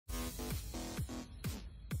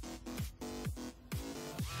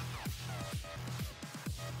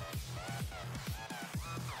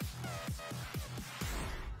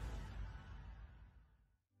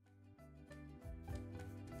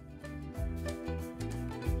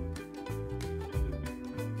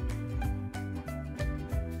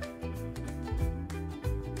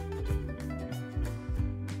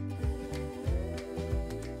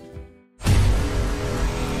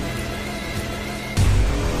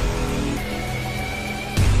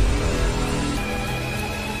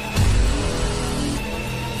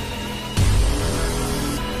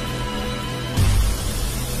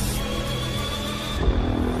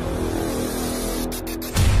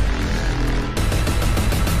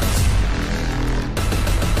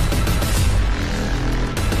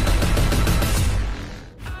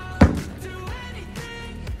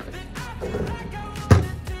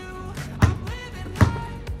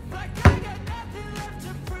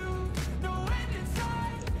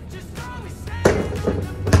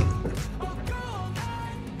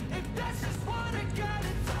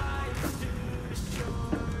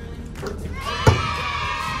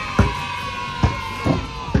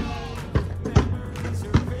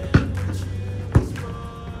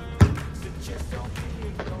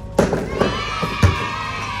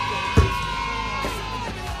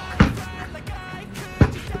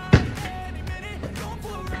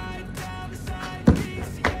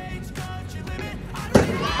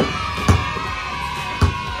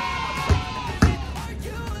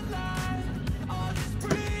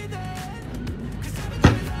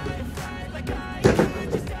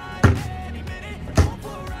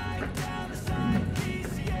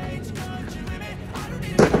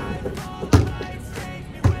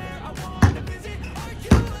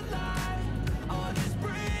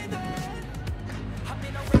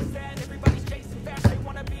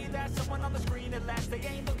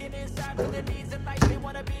looking inside for the needs in life. They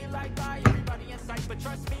wanna be like by everybody in sight, but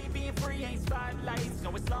trust me, being free ain't spotlights.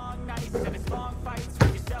 No, it's long nights and it's long fights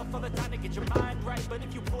with yourself all the time to get your mind right. But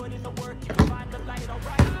if you put in the work, you can find the light.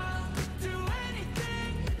 Alright, I'll do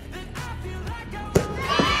anything that I feel like I want.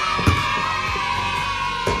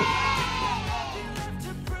 Nothing left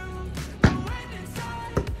to prove. No end in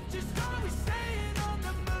sight. Just always staying on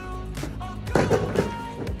the move. I'll go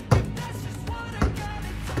right if that's just what I got.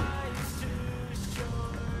 Life's too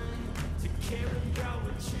short to care about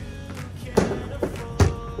what you can't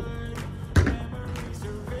afford. Memories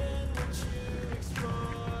are in what you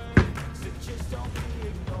explore. So just don't be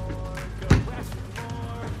ignored. Go ask for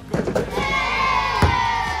more. Go chase more.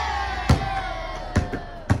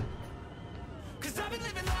 'Cause I've been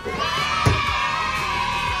living life.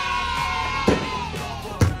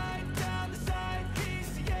 Right down the side,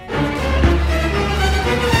 PCA.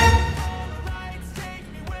 All the lights take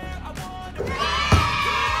me where I wanna be.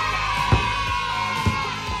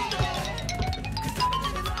 'Cause I've been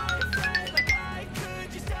living life right like I could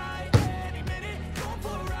just die any minute. Going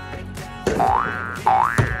for a ride down the side,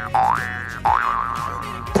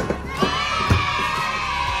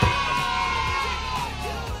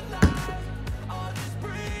 I'll just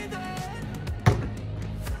breathe in.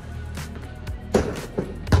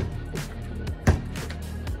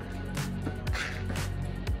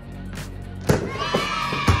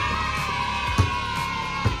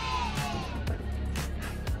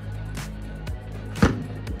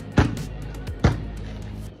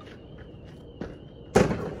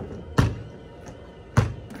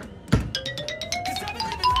 Cause I've been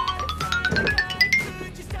living life right like I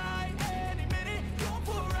could just die any minute. Going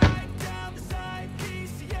for a ride down the side,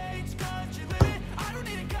 PCH, country limit. I don't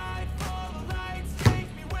need a guide, follow lights, take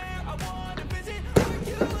me where I wanna visit. Are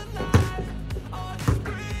you alive? I'll just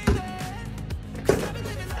breathe in. Cause I've been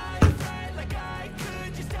living life right like I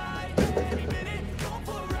could just die any minute. Going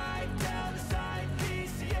for a ride down the side,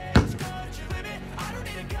 PCH, country limit. I don't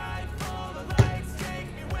need a guide, follow lights, take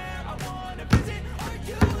me where I wanna visit. Are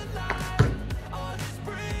you alive? I'll just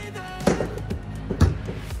breathe in.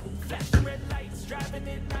 Flashing red lights, driving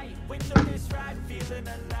at night. Windowless ride, feeling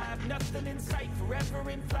alive. Nothing in sight, forever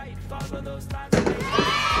in flight. Follow those lines. And they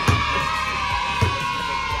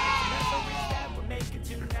memories that we're making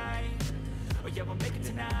tonight. Oh yeah, we'll make it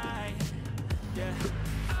tonight. Yeah.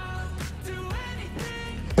 I'll do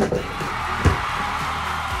anything.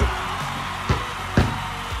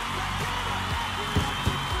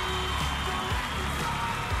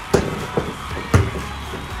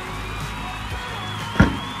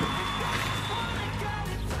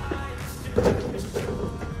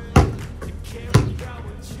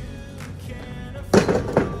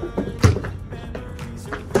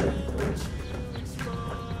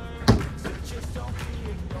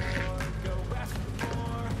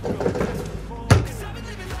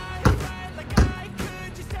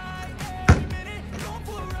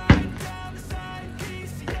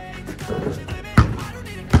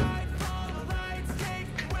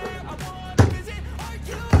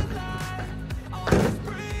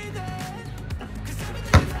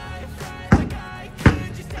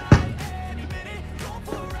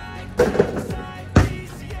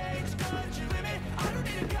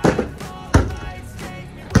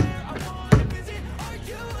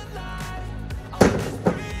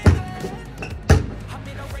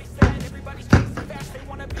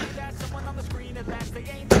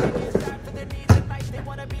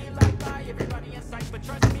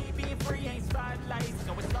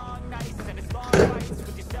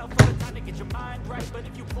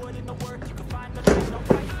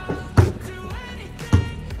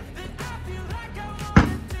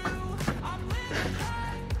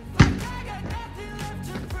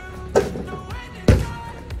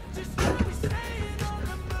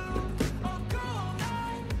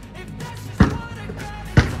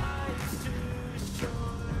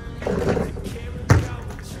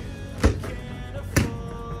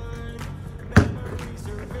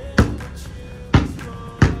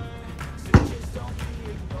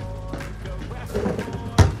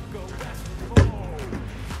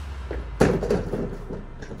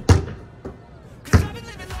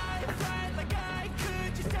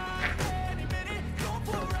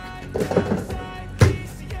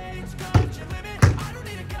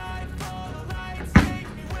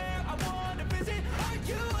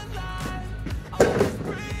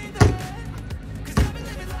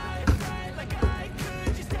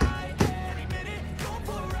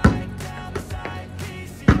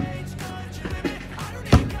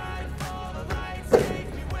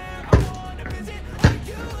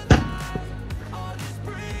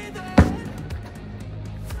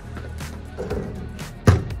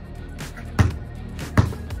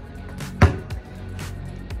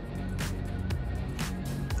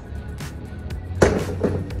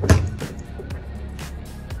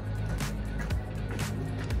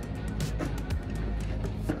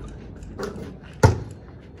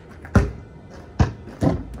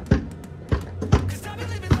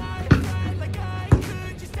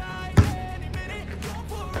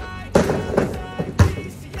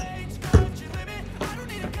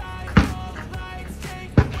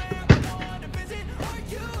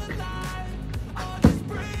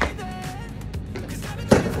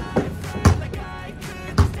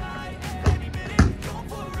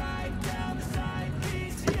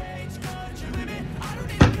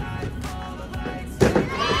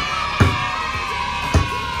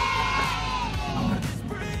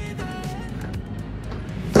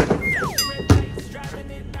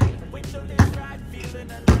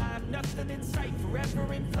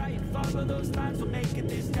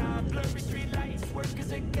 blurry street lights work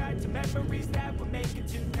as a guide to memories that we're making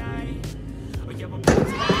tonight. Oh yeah, we're about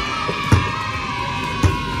to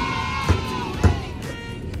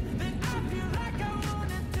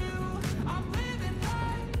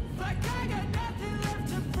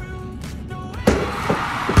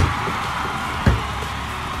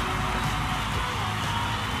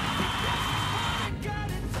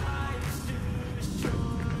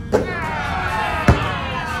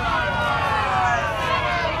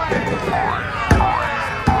Yeah.